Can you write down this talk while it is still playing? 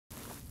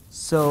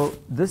So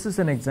this is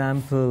an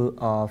example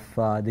of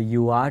the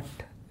UART,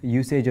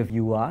 usage of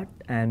UART,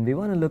 and we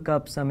want to look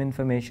up some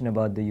information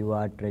about the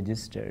UART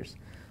registers.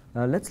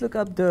 Let's look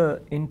up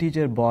the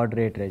integer baud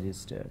rate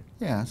register.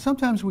 Yeah,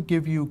 sometimes we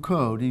give you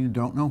code and you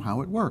don't know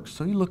how it works,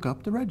 so you look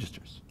up the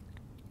registers.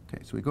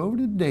 Okay, so we go over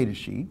to the data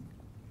sheet,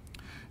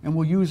 and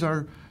we'll use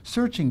our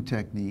searching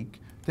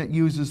technique that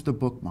uses the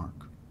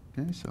bookmark.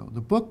 Okay, so the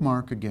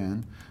bookmark,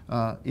 again,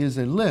 is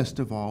a list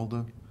of all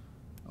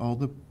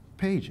the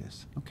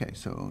pages. Okay,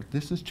 so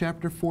this is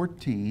chapter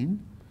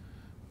 14.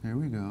 There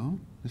we go.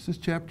 This is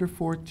chapter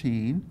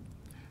 14,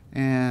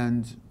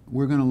 and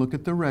we're going to look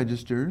at the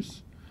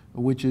registers,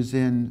 which is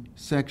in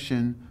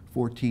section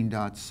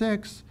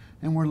 14.6,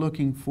 and we're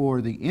looking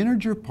for the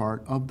integer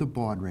part of the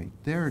baud rate.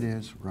 There it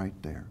is right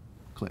there.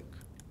 Click.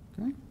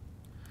 Okay?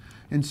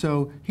 And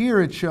so here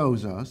it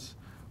shows us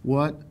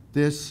what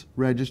this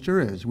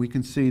register is. We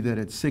can see that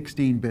it's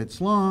 16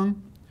 bits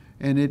long,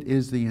 and it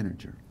is the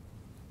integer.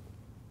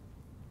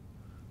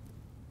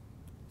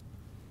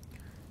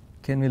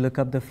 Can we look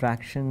up the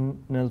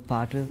fractional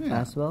part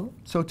as well?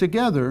 So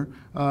together,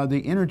 the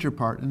integer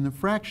part and the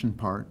fraction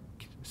part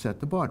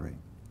set the baud rate.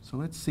 So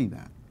let's see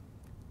that.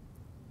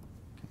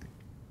 Okay.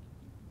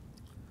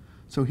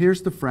 So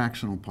here's the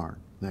fractional part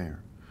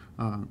there.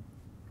 And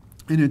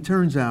it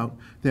turns out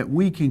that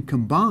we can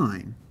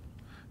combine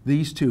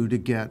these two to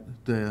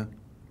get the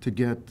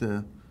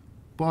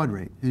baud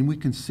rate. And we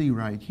can see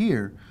right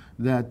here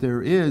that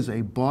there is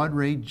a baud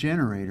rate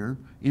generator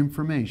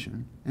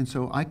information, and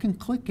so I can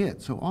click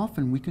it. So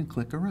often we can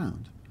click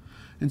around.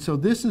 And so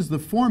this is the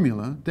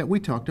formula that we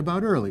talked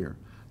about earlier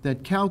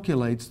that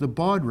calculates the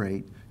baud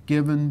rate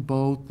given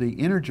both the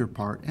integer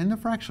part and the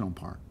fractional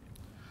part.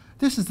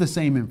 This is the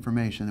same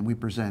information that we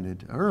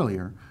presented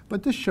earlier,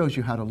 but this shows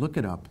you how to look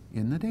it up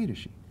in the data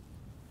sheet.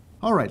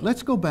 All right,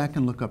 let's go back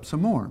and look up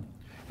some more.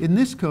 In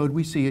this code,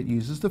 we see it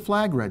uses the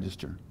flag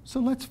register. So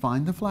let's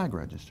find the flag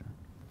register.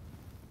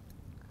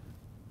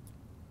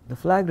 The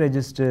flag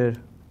register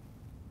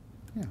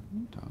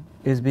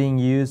is being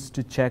used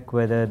to check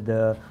whether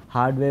the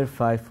hardware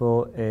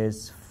FIFO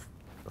is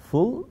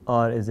full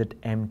or is it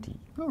empty.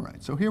 All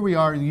right, so here we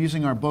are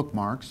using our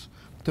bookmarks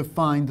to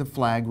find the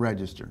flag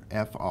register,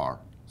 FR.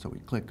 So we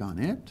click on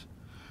it,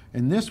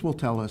 and this will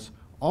tell us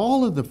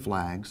all of the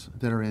flags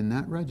that are in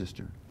that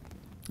register.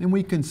 And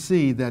we can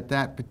see that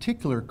that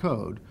particular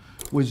code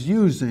was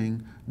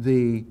using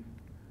the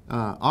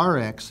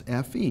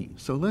RXFE.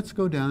 So let's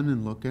go down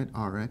and look at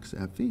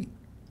RXFE.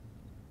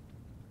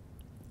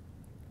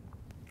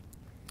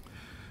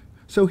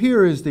 So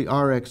here is the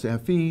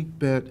RXFE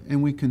bit,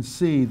 and we can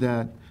see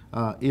that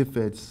if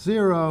it's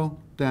 0,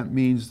 that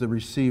means the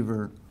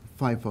receiver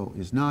FIFO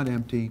is not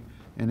empty,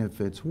 and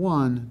if it's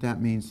 1, that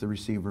means the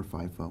receiver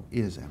FIFO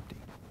is empty.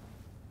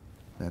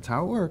 That's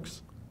how it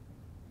works.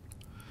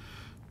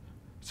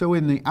 So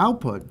in the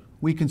output,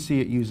 we can see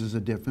it uses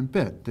a different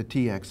bit, the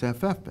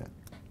TXFF bit.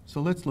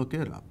 So let's look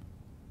it up.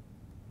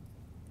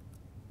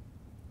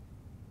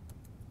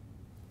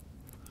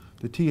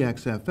 The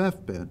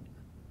TXFF bit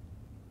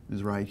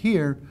is right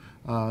here,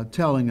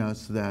 telling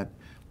us that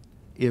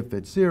if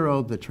it's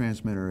 0, the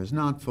transmitter is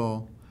not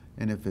full,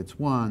 and if it's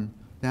 1,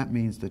 that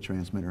means the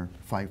transmitter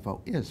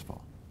FIFO is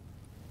full.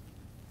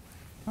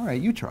 All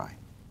right, you try.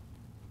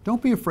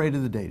 Don't be afraid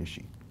of the data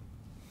sheet.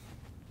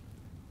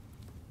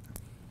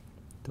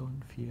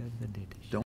 Don't fear the data sheet.